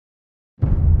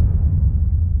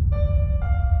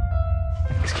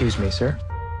Excuse me, sir.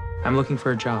 I'm looking for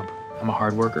a job. I'm a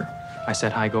hard worker. I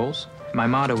set high goals. My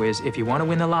motto is, if you want to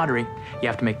win the lottery, you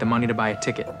have to make the money to buy a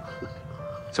ticket.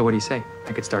 So what do you say?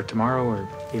 I could start tomorrow, or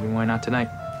even why not tonight?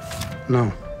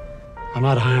 No, I'm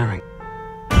not hiring.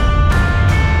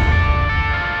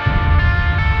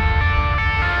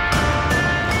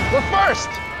 We're first!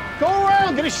 Go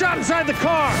around, get a shot inside the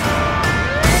car!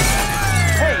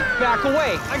 Hey, back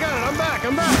away! I got it,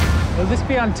 I'm back! Will this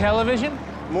be on television?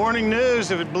 Morning news,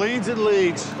 if it bleeds, it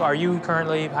leads. Are you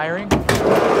currently hiring?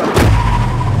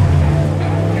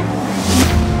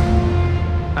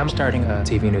 I'm starting a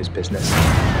TV news business.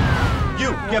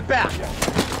 You, get back!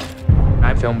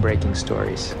 I film breaking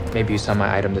stories. Maybe you saw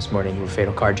my item this morning, you were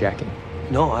fatal carjacking.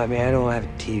 No, I mean, I don't have a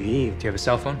TV. Do you have a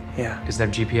cell phone? Yeah. Does it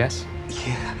have GPS?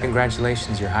 Yeah.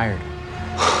 Congratulations, you're hired.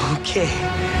 Okay.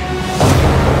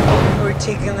 We're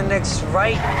taking the next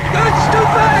right. That's too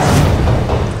fast!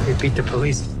 You beat the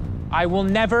police. I will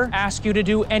never ask you to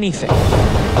do anything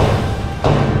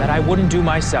that I wouldn't do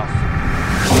myself.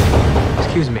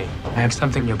 Excuse me, I have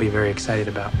something you'll be very excited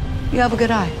about. You have a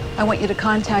good eye. I want you to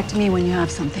contact me when you have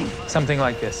something. Something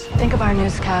like this. Think of our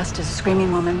newscast as a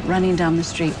screaming woman running down the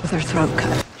street with her throat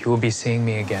cut. You will be seeing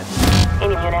me again.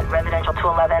 Any unit, residential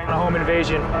 211. A home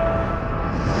invasion.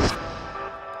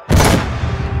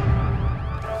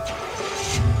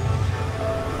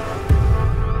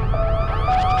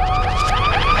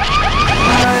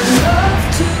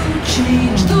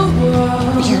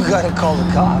 You gotta call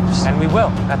the cops. And we will,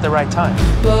 at the right time.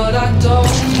 But I don't know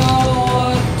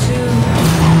what to.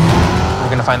 We're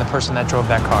gonna find the person that drove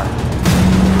that car.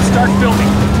 Start filming.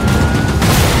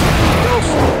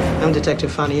 I'm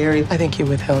Detective Fanieri. I think you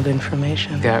withheld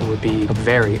information. That would be a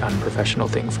very unprofessional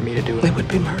thing for me to do. It would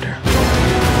be murder.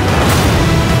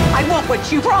 I want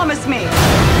what you promised me.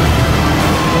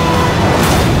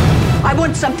 I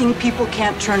want something people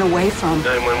can't turn away from.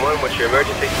 911, what's your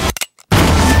emergency?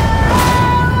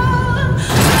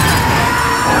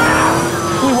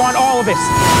 We want all of it.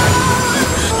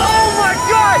 Oh my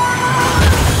God!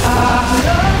 I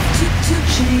love to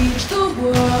change the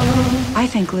world. I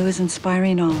think Lou is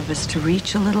inspiring all of us to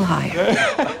reach a little higher.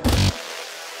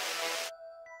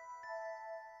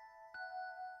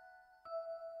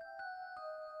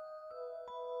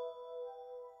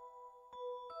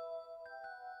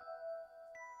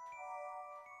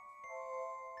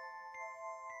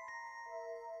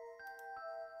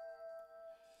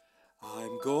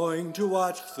 I'm going to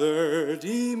watch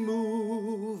 30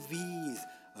 movies,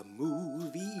 a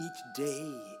movie each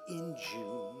day in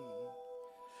June.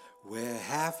 We're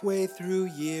halfway through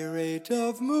year 8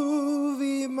 of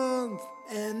movie month,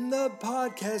 and the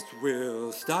podcast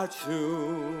will start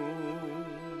soon.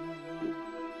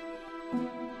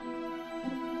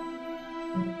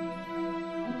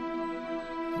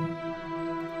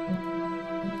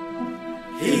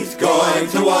 He's going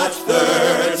to watch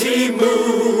 30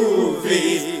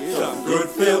 movies, some good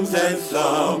films and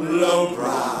some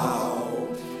lowbrow.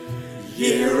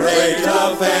 Year 8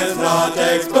 of fans, not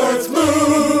experts,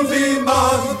 movie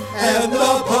month, and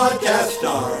the podcast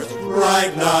starts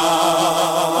right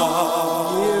now.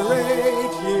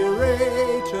 Year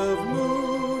 8 of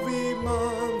movie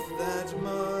month, that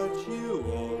much you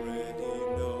already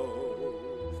know.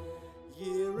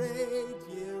 Year 8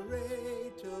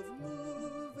 of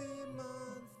movie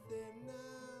month, and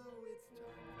now it's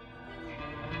time.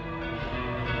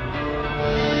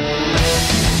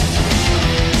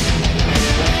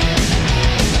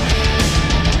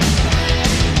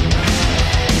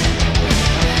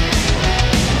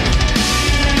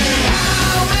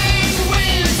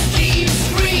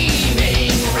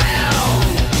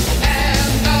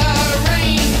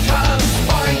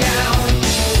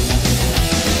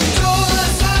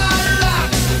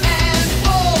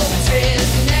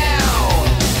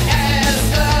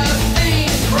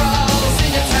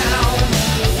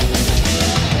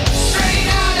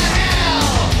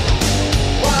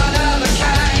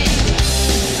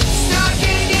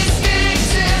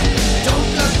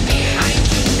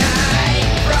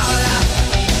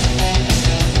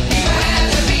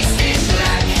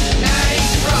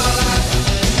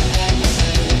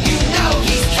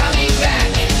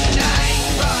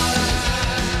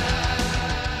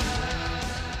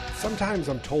 Sometimes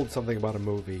I'm told something about a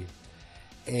movie,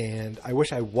 and I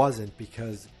wish I wasn't,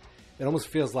 because it almost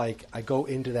feels like I go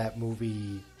into that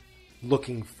movie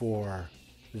looking for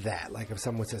that. Like if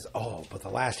someone says, oh, but the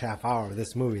last half hour of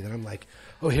this movie, then I'm like,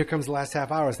 oh, here comes the last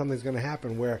half hour. Something's going to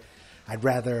happen, where I'd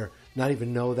rather not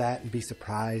even know that and be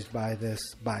surprised by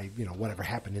this, by, you know, whatever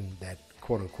happened in that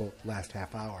quote-unquote last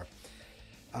half hour.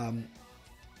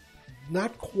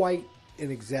 Not quite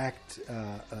an exact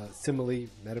simile,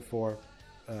 metaphor,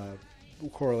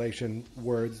 correlation,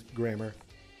 words, grammar.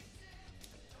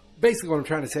 Basically, what I'm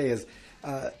trying to say is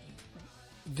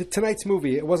tonight's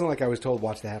movie, it wasn't like I was told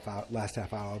watch the last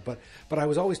half hour, but I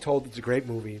was always told it's a great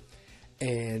movie,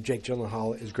 and Jake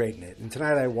Gyllenhaal is great in it. And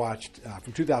tonight I watched,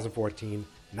 from 2014,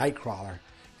 Nightcrawler,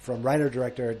 from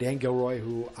writer-director Dan Gilroy,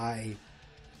 who I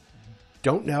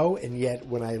don't know, and yet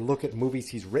when I look at movies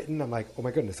he's written, I'm like, oh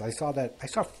my goodness, I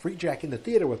saw Free Jack in the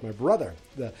theater with my brother,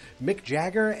 the Mick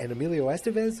Jagger and Emilio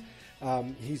Estevez.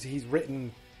 He's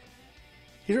written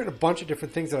a bunch of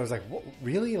different things that I was like, what,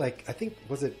 really? Like, I think,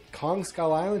 was it Kong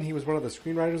Skull Island? He was one of the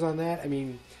screenwriters on that. I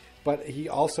mean, but he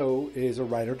also is a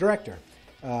writer-director.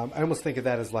 I almost think of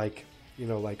that as like,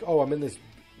 oh, I'm in this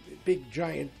big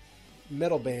giant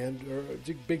metal band or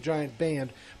big giant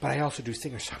band, but I also do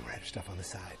singer-songwriter stuff on the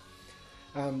side.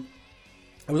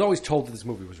 I was always told that this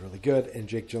movie was really good and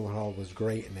Jake Gyllenhaal was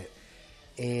great in it.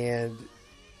 And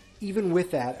even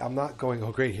with that, I'm not going,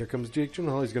 oh great, here comes Jake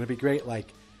Gyllenhaal, he's going to be great. Like,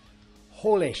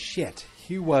 holy shit,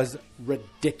 he was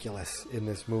ridiculous in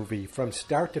this movie. From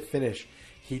start to finish,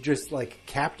 he just like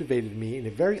captivated me in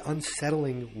a very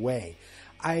unsettling way.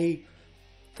 I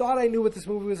thought I knew what this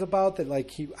movie was about, that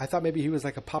like I thought maybe he was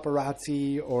like a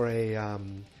paparazzi or a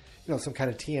some kind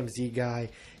of TMZ guy,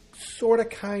 sort of,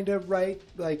 kind of, right?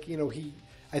 Like,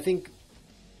 I think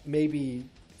maybe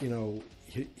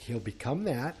he'll become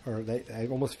that, or I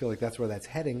almost feel like that's where that's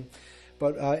heading.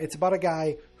 But it's about a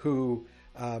guy who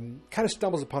kind of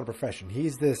stumbles upon a profession.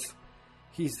 He's this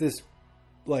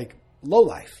like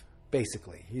lowlife,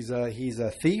 basically. He's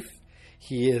a thief.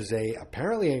 He is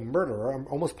apparently a murderer. I'm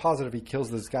almost positive he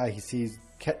kills this guy he sees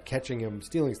catching him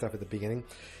stealing stuff at the beginning.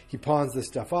 He pawns this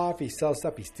stuff off. He sells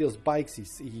stuff. He steals bikes.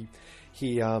 He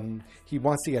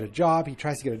wants to get a job. He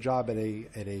tries to get a job at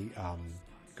a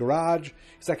garage.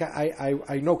 He's like,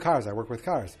 I know cars. I work with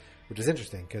cars, which is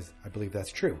interesting because I believe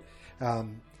that's true.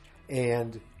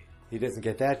 And he doesn't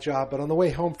get that job. But on the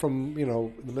way home from, in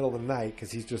the middle of the night,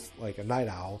 because he's just like a night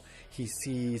owl, he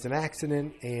sees an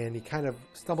accident and he kind of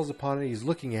stumbles upon it. He's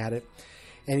looking at it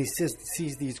and he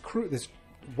sees this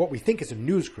what we think is a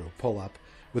news crew pull up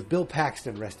with Bill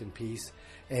Paxton, rest in peace.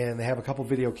 And they have a couple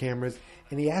video cameras.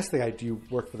 And he asks the guy, do you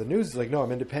work for the news? He's like, no,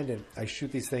 I'm independent. I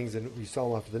shoot these things and we sell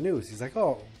them off to the news. He's like,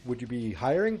 oh, would you be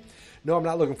hiring? No, I'm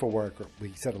not looking for work. Or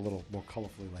he said a little more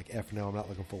colorfully, like, no, I'm not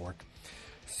looking for work.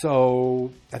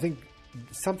 So I think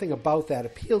something about that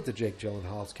appealed to Jake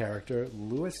Gyllenhaal's character,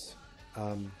 Lewis. I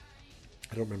don't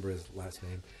remember his last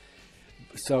name.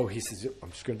 So he says,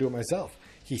 I'm just going to do it myself.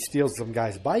 He steals some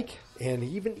guy's bike. And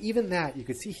even that, you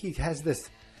could see he has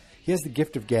the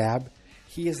gift of gab.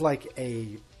 He is like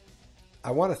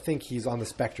I want to think he's on the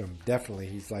spectrum, definitely.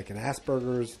 He's like an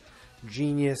Asperger's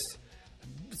genius,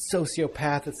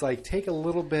 sociopath. It's like, take a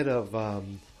little bit of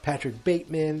Patrick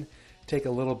Bateman, take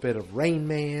a little bit of Rain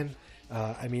Man.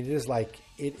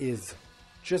 It is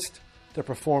just the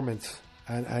performance.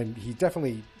 And he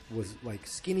definitely was like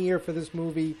skinnier for this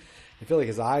movie. I feel like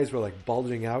his eyes were like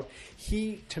bulging out.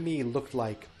 He, to me, looked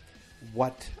like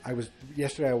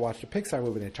yesterday I watched a Pixar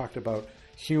movie and they talked about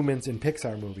humans in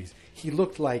Pixar movies. He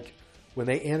looked like when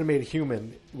they animate a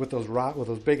human with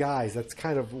those big eyes. That's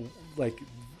kind of like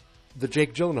the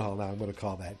Jake Gyllenhaal now, I'm going to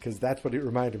call that, because that's what it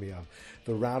reminded me of.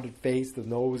 The rounded face, the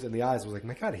nose, and the eyes. I was like,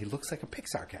 my God, he looks like a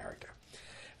Pixar character.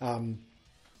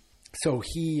 So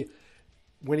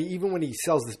when he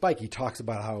sells this bike, he talks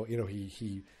about how,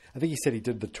 I think he said he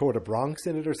did the Tour de Bronx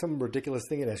in it or some ridiculous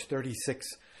thing. It has 36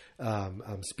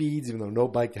 speeds, even though no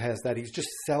bike has that. He's just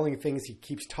selling things. He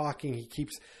keeps talking. He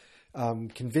keeps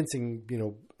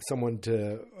convincing, someone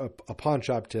a pawn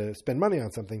shop to spend money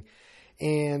on something.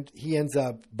 And he ends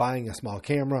up buying a small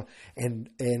camera and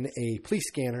a police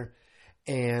scanner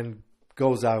and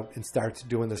goes out and starts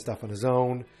doing this stuff on his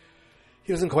own.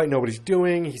 He doesn't quite know what he's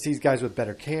doing. He sees guys with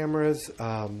better cameras.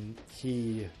 I'm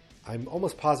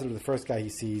almost positive the first guy he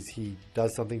sees, he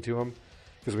does something to him,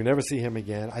 because we never see him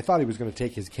again. I thought he was going to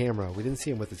take his camera. We didn't see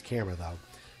him with his camera, though.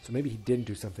 So maybe he didn't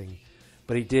do something.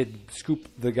 But he did scoop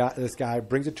this guy,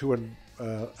 brings it to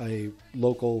a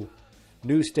local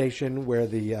news station where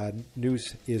the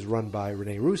news is run by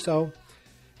Rene Russo,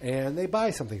 and they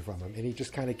buy something from him. And he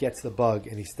just kind of gets the bug,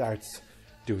 and he starts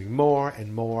doing more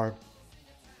and more.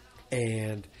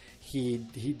 And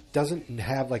he doesn't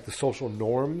have like the social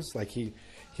norms. Like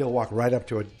he'll walk right up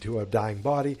to a dying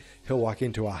body. He'll walk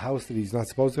into a house that he's not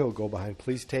supposed to. He'll go behind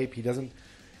police tape. He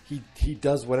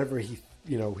does whatever he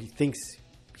thinks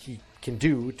he can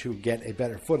do to get a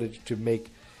better footage to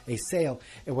make a sale.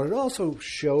 And what it also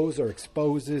shows or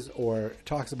exposes or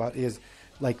talks about is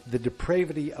like the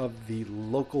depravity of the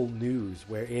local news,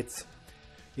 where it's,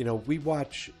 we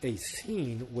watch a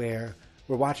scene where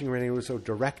we're watching Rene Russo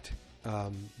direct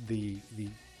the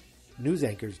news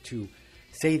anchors to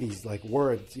say these like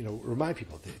words, remind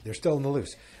people they're still in the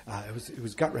loose. It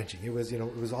was gut wrenching. It was,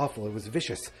 it was awful. It was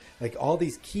vicious. Like all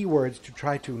these keywords to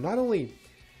try to not only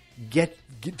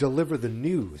deliver the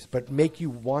news, but make you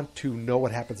want to know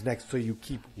what happens next, so you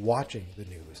keep watching the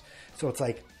news. So it's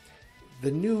like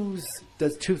the news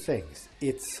does two things.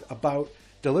 It's about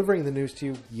delivering the news to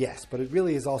you, yes, but it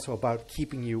really is also about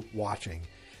keeping you watching.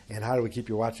 And how do we keep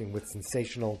you watching? With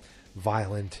sensational,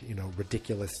 violent,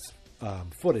 ridiculous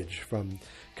footage from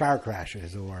car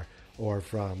crashes or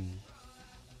from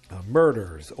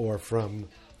murders or from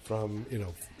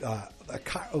a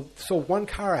car. So one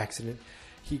car accident,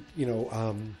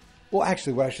 well,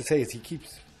 actually, what I should say is he keeps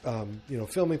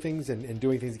filming things and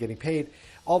doing things, getting paid.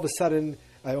 All of a sudden,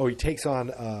 he takes on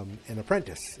an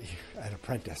apprentice.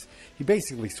 He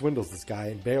basically swindles this guy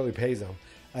and barely pays him.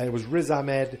 And it was Riz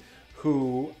Ahmed,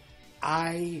 who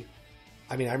I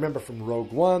remember from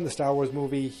Rogue One, the Star Wars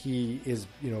movie. He is,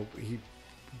 he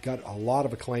got a lot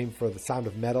of acclaim for The Sound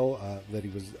of Metal that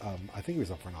he was, I think he was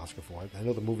up for an Oscar for it. I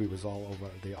know the movie was all over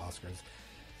the Oscars.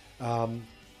 I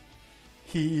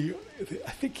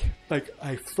think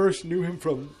I first knew him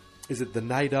from, is it The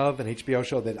Night Of, an HBO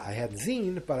show that I hadn't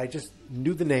seen, but I just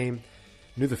knew the name,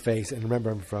 knew the face, and remember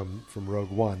him from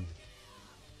Rogue One.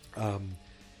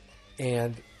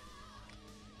 And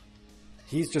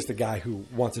he's just a guy who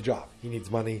wants a job. He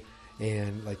needs money,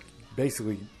 and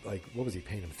basically, what was he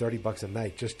paying him? $30 a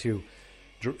night just to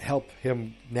help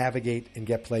him navigate and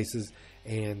get places,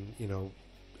 and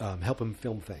help him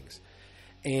film things.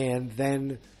 And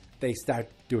then they start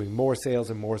doing more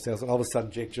sales, and all of a sudden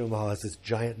Jake Gyllenhaal has this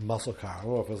giant muscle car. I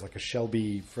don't know if it was like a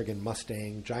Shelby friggin'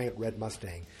 Mustang, giant red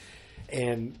Mustang.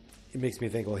 And it makes me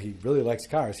think, well, he really likes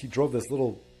cars. He drove this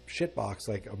little shitbox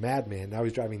like a madman. Now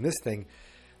he's driving this thing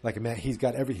like a man. He's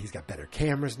got better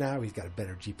cameras now. He's got a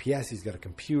better GPS. He's got a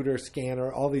computer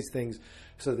scanner, all these things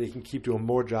so that he can keep doing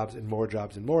more jobs and more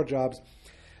jobs and more jobs.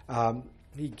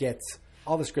 He gets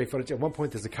all this great footage. At one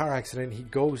point, there's a car accident. He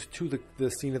goes to the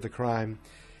scene of the crime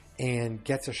and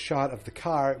gets a shot of the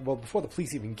car, well, before the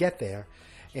police even get there,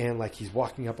 and he's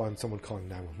walking up on someone calling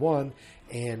 911,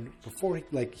 and before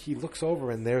he looks over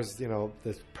and there's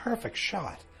this perfect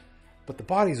shot, but the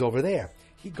body's over there.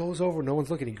 He goes over, no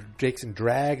one's looking. He takes and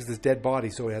drags this dead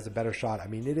body so he has a better shot. I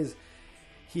mean,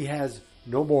 he has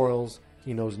no morals,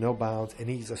 he knows no bounds, and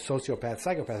he's a sociopath,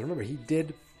 psychopath. Remember,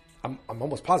 I'm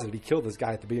almost positive he killed this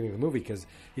guy at the beginning of the movie because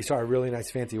he saw a really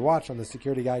nice fancy watch on the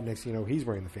security guy. Next thing you know, he's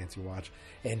wearing the fancy watch,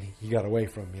 and he got away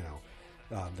from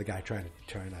the guy trying to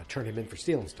turn him in for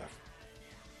stealing stuff.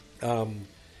 Oh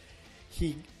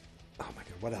my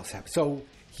God, what else happened? So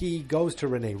he goes to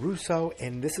Rene Russo,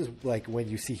 and this is when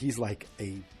you see he's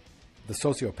the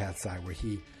sociopath side, where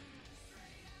he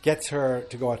gets her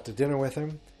to go out to dinner with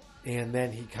him, and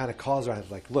then he kind of calls her and is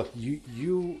like, "Look, you,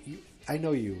 I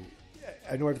know you."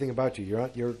 I know everything about you.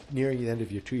 You're nearing the end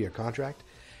of your 2-year contract,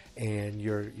 and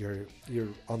you're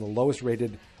on the lowest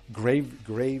rated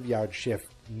graveyard shift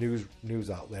news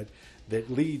outlet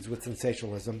that leads with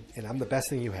sensationalism. And I'm the best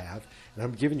thing you have, and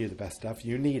I'm giving you the best stuff.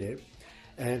 You need it.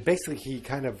 And basically, he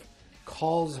kind of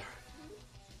calls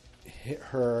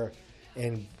her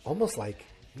and almost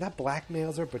not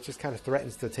blackmails her, but just kind of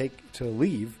threatens to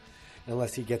leave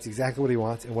unless he gets exactly what he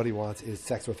wants. And what he wants is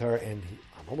sex with her, and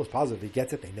I'm almost positive he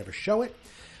gets it. They never show it.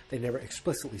 They never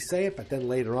explicitly say it, but then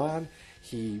later on,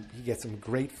 he gets some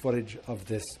great footage of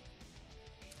this,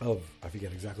 I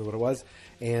forget exactly what it was,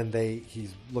 and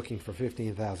he's looking for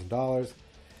 $15,000,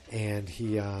 and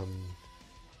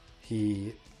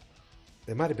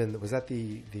it might have been, was that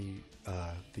the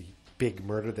big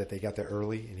murder that they got there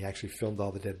early, and he actually filmed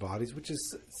all the dead bodies, which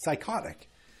is psychotic.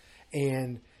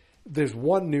 And there's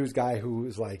one news guy who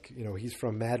is he's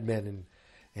from Mad Men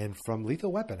and from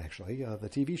Lethal Weapon, actually, the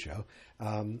TV show,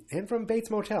 and from Bates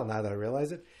Motel, now that I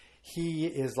realize it. He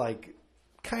is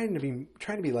trying to be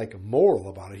moral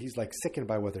about it. He's sickened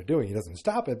by what they're doing. He doesn't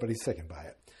stop it, but he's sickened by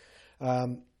it.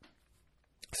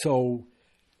 So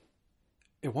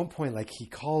at one point, he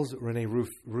calls Rene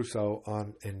Russo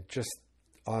on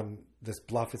this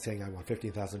bluff and saying, I want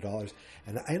 $15,000.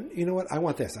 And you know what? I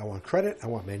want this. I want credit. I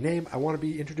want my name. I want to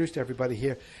be introduced to everybody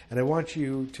here. And I want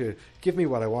you to give me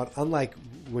what I want, unlike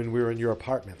when we were in your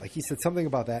apartment. He said something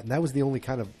about that. And that was the only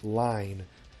kind of line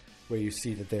where you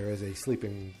see that there is a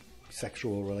sleeping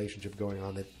sexual relationship going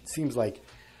on that seems like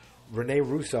Rene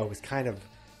Russo is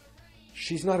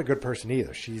she's not a good person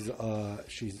either. She's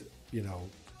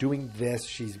doing this.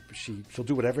 She'll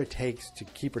do whatever it takes to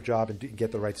keep her job and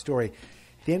get the right story.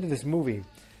 At the end of this movie,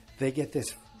 he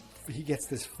gets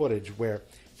this footage where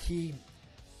he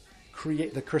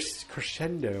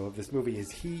crescendo of this movie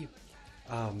is he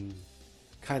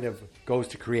kind of goes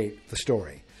to create the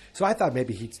story. So I thought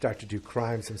maybe he'd start to do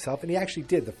crimes himself, and he actually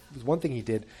did. The one thing he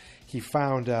did, he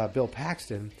found Bill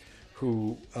Paxton,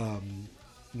 who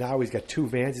now he's got 2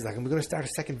 vans. He's like, I'm going to start a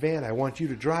second van. I want you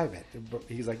to drive it. But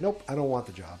he's like, nope, I don't want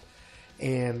the job.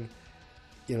 And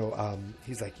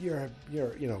he's like,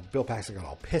 Bill Paxton got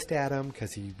all pissed at him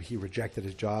because he rejected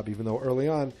his job, even though early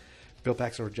on Bill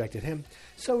Paxton rejected him.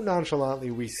 So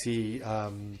nonchalantly, we see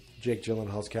Jake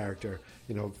Gyllenhaal's character,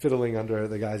 fiddling under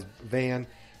the guy's van.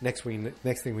 Next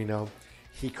thing we know,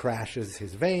 he crashes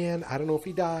his van. I don't know if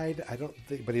he died.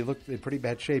 But he looked in pretty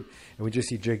bad shape. And we just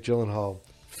see Jake Gyllenhaal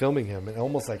filming him, and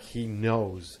almost like he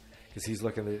knows, because he's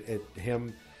looking at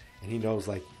him, and he knows,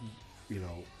 like,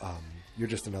 you're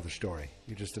just another story.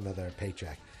 You're just another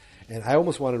paycheck. And I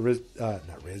almost wanted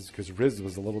not Riz, because Riz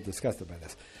was a little disgusted by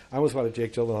this. I almost wanted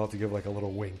Jake Gyllenhaal to give like a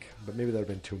little wink, but maybe that would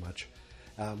have been too much.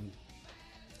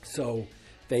 So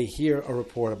they hear a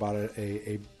report about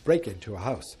a break-in to a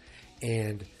house,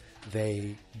 and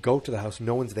they go to the house.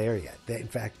 No one's there yet. In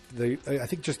fact, I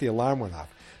think just the alarm went off.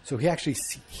 So he actually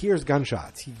hears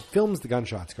gunshots. He films the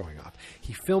gunshots going off.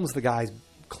 He films the guys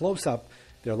close up,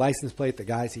 their license plate, the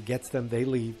guys. He gets them. They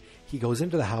leave. He goes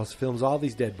into the house, films all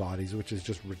these dead bodies, which is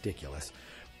just ridiculous.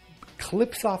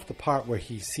 Clips off the part where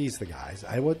he sees the guys.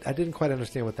 I didn't quite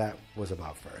understand what that was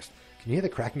about first. Can you hear the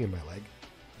cracking in my leg?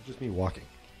 It's just me walking.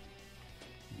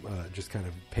 Just kind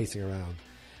of pacing around.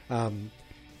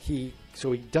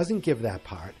 So he doesn't give that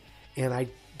part, and I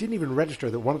didn't even register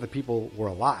that one of the people were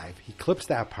alive. He clips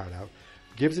that part out,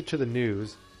 gives it to the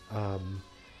news,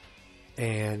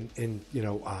 and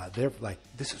they're like,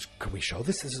 can we show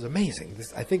this? This is amazing.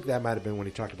 I think that might have been when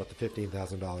he talked about the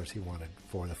 $15,000 he wanted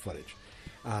for the footage.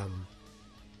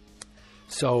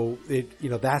 So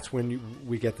that's when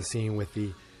we get the scene with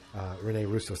the Rene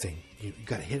Russo saying, you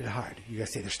got to hit it hard. You got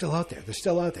to say they're still out there. They're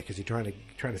still out there, because you're trying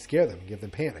to scare them and give them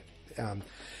panic.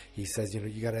 He says,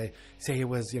 you got to say it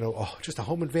was, just a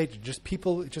home invasion, just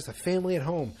people, just a family at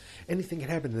home. Anything can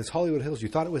happen in this Hollywood Hills. You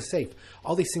thought it was safe.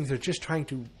 All these things are just trying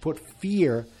to put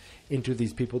fear into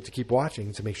these people to keep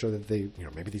watching, to make sure that they,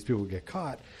 maybe these people get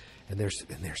caught and they're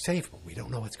safe. But we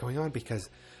don't know what's going on because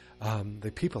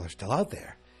the people are still out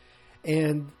there.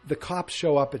 And the cops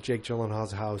show up at Jake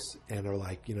Gyllenhaal's house and are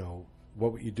like,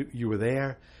 what would you do? You were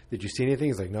there? Did you see anything?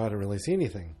 He's like, no, I didn't really see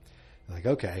anything. I'm like,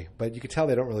 okay. But you could tell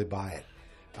they don't really buy it.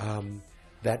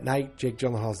 That night, Jake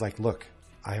Gyllenhaal's like, look,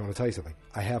 I want to tell you something.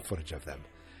 I have footage of them.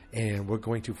 And we're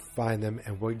going to find them,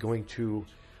 and we're going to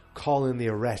call in the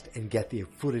arrest and get the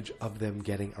footage of them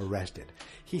getting arrested.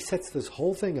 He sets this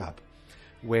whole thing up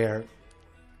where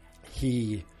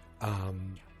he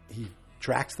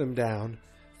tracks them down,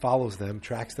 follows them,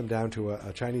 tracks them down to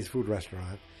a Chinese food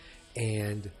restaurant,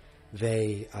 and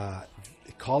they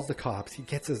calls the cops. He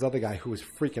gets this other guy who is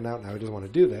freaking out now. He doesn't want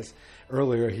to do this.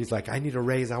 Earlier, he's like, I need a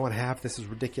raise. I want half. This is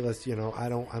ridiculous. I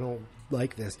don't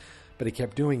like this. But he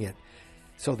kept doing it.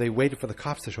 So they waited for the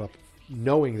cops to show up,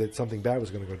 knowing that something bad was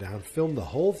going to go down, filmed the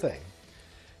whole thing.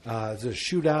 There's a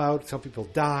shootout. Some people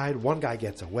died. One guy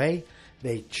gets away.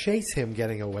 They chase him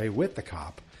getting away with the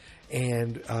cop.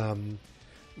 And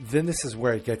then this is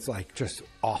where it gets like just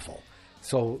awful.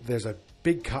 So there's a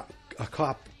big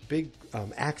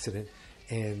accident,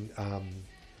 and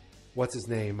what's his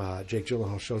name? Jake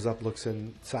Gyllenhaal shows up, looks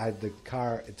inside the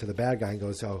car to the bad guy, and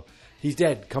goes, "Oh, he's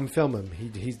dead. Come film him.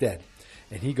 He's dead."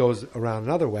 And he goes around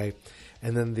another way,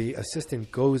 and then the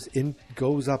assistant goes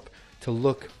up to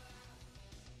look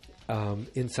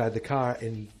inside the car,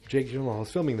 and Jake Gyllenhaal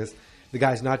is filming this. The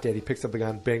guy's not dead. He picks up the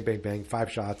gun, bang, bang, bang, 5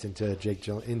 shots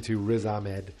into Riz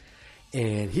Ahmed,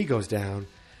 and he goes down.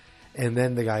 And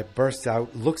then the guy bursts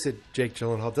out, looks at Jake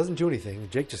Gyllenhaal, doesn't do anything.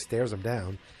 Jake just stares him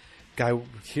down. Guy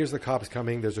hears the cops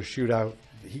coming. There's a shootout.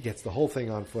 He gets the whole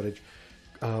thing on footage.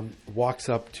 Walks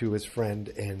up to his friend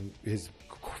and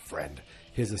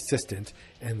his assistant,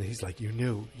 and he's like, "You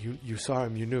knew. You saw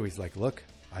him. You knew." He's like, "Look,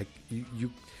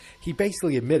 He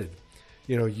basically admitted,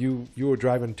 you were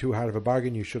driving too hard of a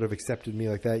bargain. You should have accepted me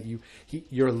like that.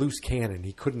 You're a loose cannon.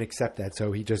 He couldn't accept that,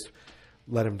 so he just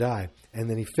let him die. And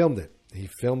then he filmed it. He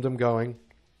filmed him going,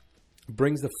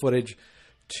 brings the footage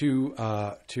to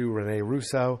Rene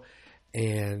Russo,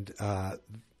 and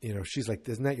she's like,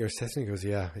 "Isn't that your assistant?" He goes,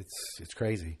 "Yeah, it's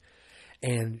crazy."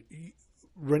 And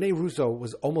Rene Russo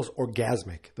was almost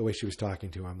orgasmic the way she was talking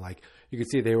to him. Like, you could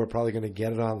see they were probably going to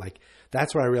get it on. Like,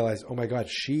 that's where I realized, oh my God,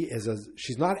 she's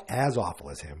not as awful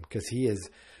as him, because he is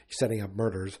setting up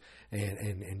murders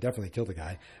and definitely killed the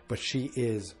guy. But she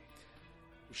is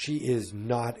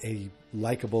not a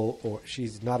likable, or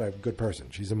she's not a good person.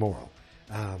 She's immoral.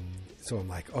 So I'm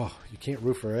like, oh, you can't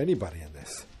root for anybody in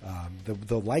this.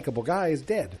 The likable guy is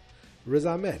dead. Riz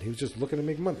Ahmed. He was just looking to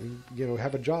make money,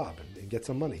 have a job and get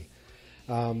some money.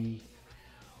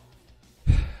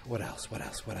 What else?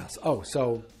 Oh,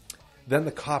 so then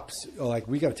the cops are like,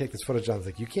 we got to take this footage down. It's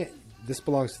like, you can't. This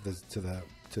belongs to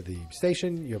the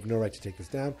station. You have no right to take this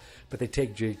down. But they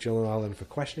take Jake Gyllenhaal in for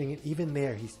questioning. And even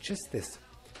there, he's just this.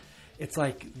 It's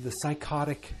like the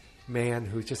psychotic man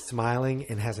who's just smiling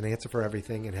and has an answer for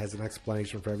everything and has an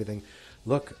explanation for everything.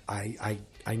 Look, I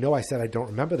know I said I don't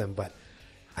remember them, but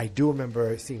I do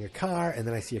remember seeing a car, and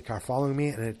then I see a car following me,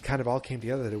 and it kind of all came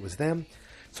together that it was them.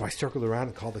 So I circled around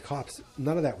and called the cops.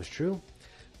 None of that was true,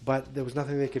 but there was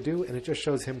nothing they could do, and it just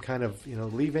shows him kind of,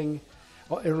 leaving.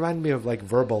 Well, it reminded me of like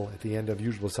Verbal at the end of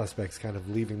Usual Suspects, kind of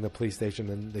leaving the police station,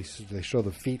 and they show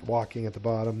the feet walking at the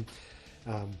bottom.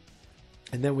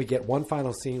 And then we get one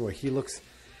final scene where it looks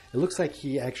like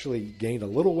he actually gained a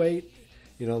little weight,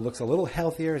 looks a little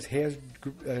healthier, his hair's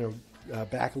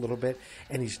back a little bit,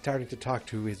 and he's starting to talk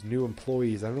to his new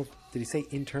employees. I don't know, did he say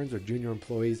interns or junior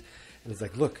employees? And he's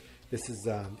like, look, this is,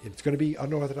 it's going to be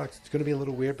unorthodox, it's going to be a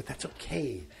little weird, but that's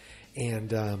okay.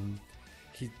 And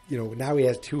he, now he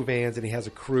has 2 vans and he has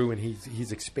a crew, and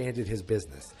he's expanded his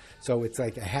business. So it's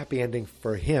like a happy ending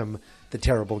for him, the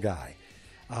terrible guy.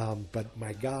 But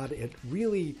my God, it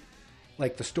really,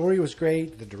 like, the story was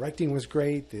great, the directing was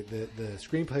great, the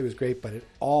screenplay was great, but it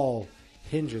all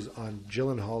hinges on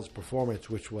Gyllenhaal's performance,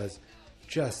 which was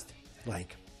just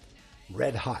like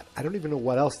red hot. I don't even know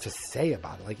what else to say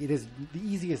about it. Like, it is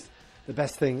the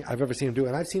best thing I've ever seen him do.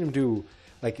 And I've seen him do,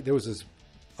 like, there was this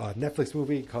Netflix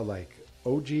movie called like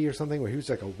OG or something, where he was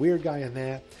like a weird guy in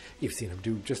that. You've seen him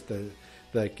do just the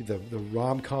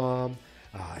rom-com.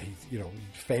 He's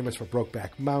famous for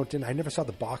Brokeback Mountain. I never saw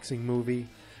the boxing movie.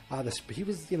 He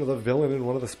was the villain in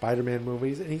one of the Spider-Man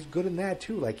movies, and he's good in that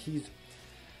too. Like, he's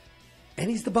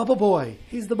the Bubble Boy.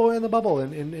 He's the boy in the bubble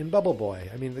in Bubble Boy.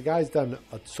 I mean, the guy's done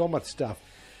so much stuff.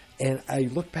 And I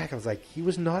look back, I was like, he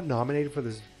was not nominated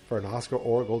for an Oscar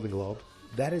or a Golden Globe.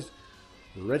 That is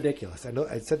ridiculous. I know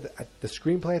I said the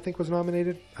screenplay, I think, was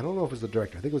nominated. I don't know if it was the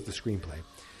director. I think it was the screenplay.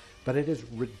 But it is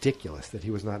ridiculous that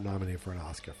he was not nominated for an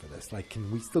Oscar for this. Like,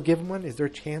 can we still give him one? Is there a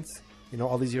chance,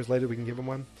 all these years later, we can give him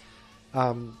one?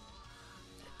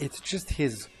 It's just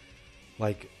his,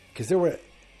 like, because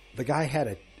the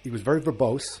guy he was very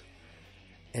verbose,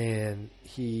 and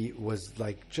he was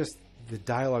like, just, the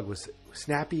dialogue was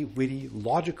snappy, witty,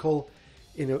 logical,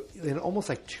 in almost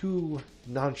like too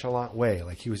nonchalant way.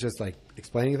 Like, he was just like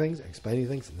explaining things, and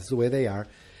this is the way they are.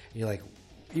 And you're like,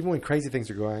 even when crazy things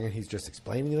are going on, he's just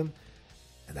explaining them,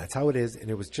 and that's how it is. And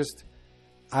it was just,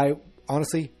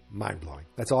 honestly, mind-blowing.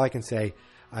 That's all I can say.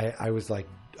 I was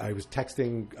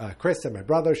texting Chris and my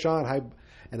brother, Sean, hi,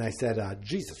 and I said,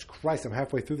 Jesus Christ, I'm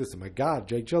halfway through this, and my God,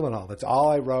 Jake Gyllenhaal. That's all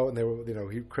I wrote, and they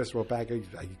were, Chris wrote back.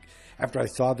 After I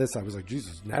saw this, I was like,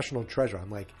 Jesus, national treasure.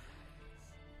 I'm like,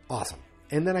 awesome.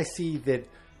 And then I see that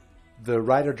the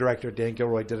writer-director, Dan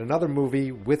Gilroy, did another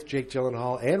movie with Jake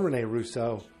Gyllenhaal and Rene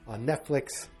Russo on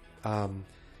Netflix. I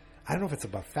don't know if it's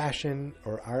about fashion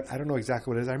or art. I don't know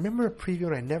exactly what it is. I remember a preview,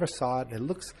 and I never saw it, and it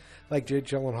looks like Jake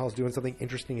Gyllenhaal's doing something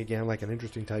interesting again, like an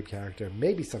interesting type character.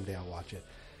 Maybe someday I'll watch it.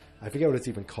 I forget what it's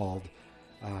even called,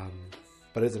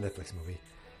 but it's a Netflix movie.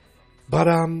 But,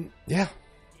 yeah,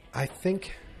 I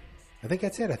think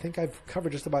that's it. I think I've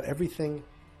covered just about everything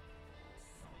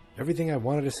I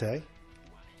wanted to say.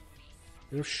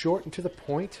 Short and to the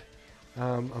point.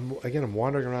 I'm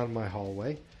wandering around in my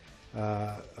hallway.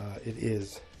 It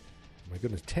is, my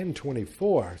goodness,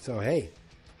 10:24. So, hey,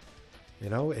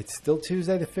 it's still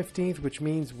Tuesday the 15th, which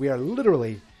means we are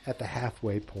literally at the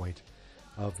halfway point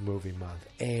of movie month.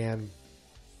 And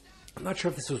I'm not sure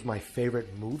if this was my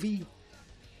favorite movie,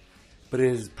 but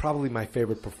it is probably my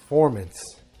favorite performance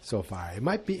so far. It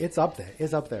might be, it's up there.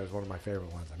 It's up there as one of my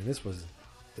favorite ones. I mean, this was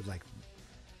like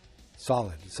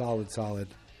solid.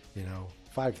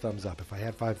 5 thumbs up. If I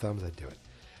had 5 thumbs, I'd do it.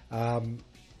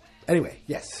 Anyway,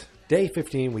 yes. Day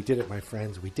 15, we did it, my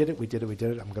friends. We did it. I'm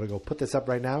going to go put this up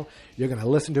right now. You're going to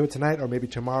listen to it tonight or maybe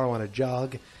tomorrow on a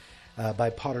jog by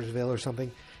Pottersville or something.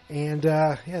 And,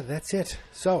 yeah, that's it.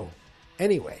 So,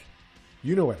 anyway,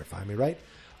 you know where to find me, right?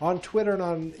 On Twitter and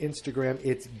on Instagram,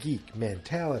 it's Geek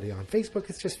Mentality. On Facebook,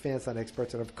 it's just Fans Not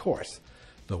Experts. And, of course,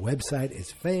 the website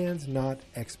is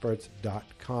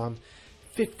fansnotexperts.com.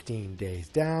 15 days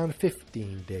down,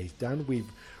 15 days done.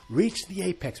 We've reached the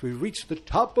apex. We've reached the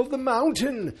top of the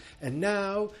mountain. And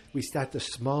now we start the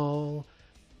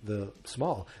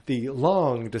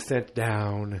long descent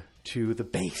down to the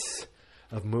base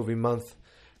of movie month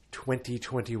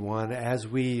 2021 as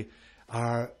we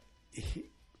are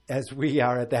as we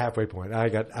are at the halfway point.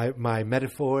 My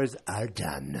metaphors are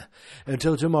done.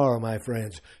 Until tomorrow, my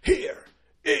friends, here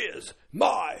is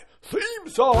my theme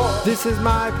song. This is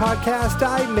my podcast.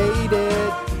 I made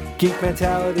it. Geek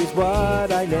Mentality's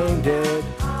what I named it.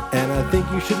 And I think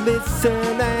you should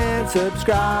listen and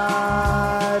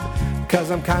subscribe.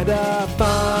 'Cause I'm kinda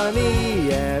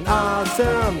funny and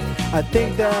awesome. I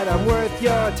think that I'm worth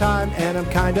your time, and I'm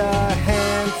kinda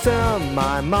handsome.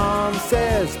 My mom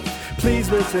says, please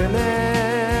listen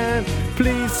and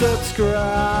please subscribe.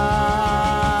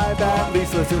 At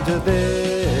least listen to this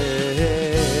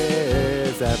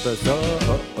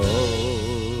episode.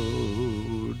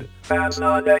 Fans,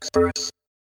 not experts.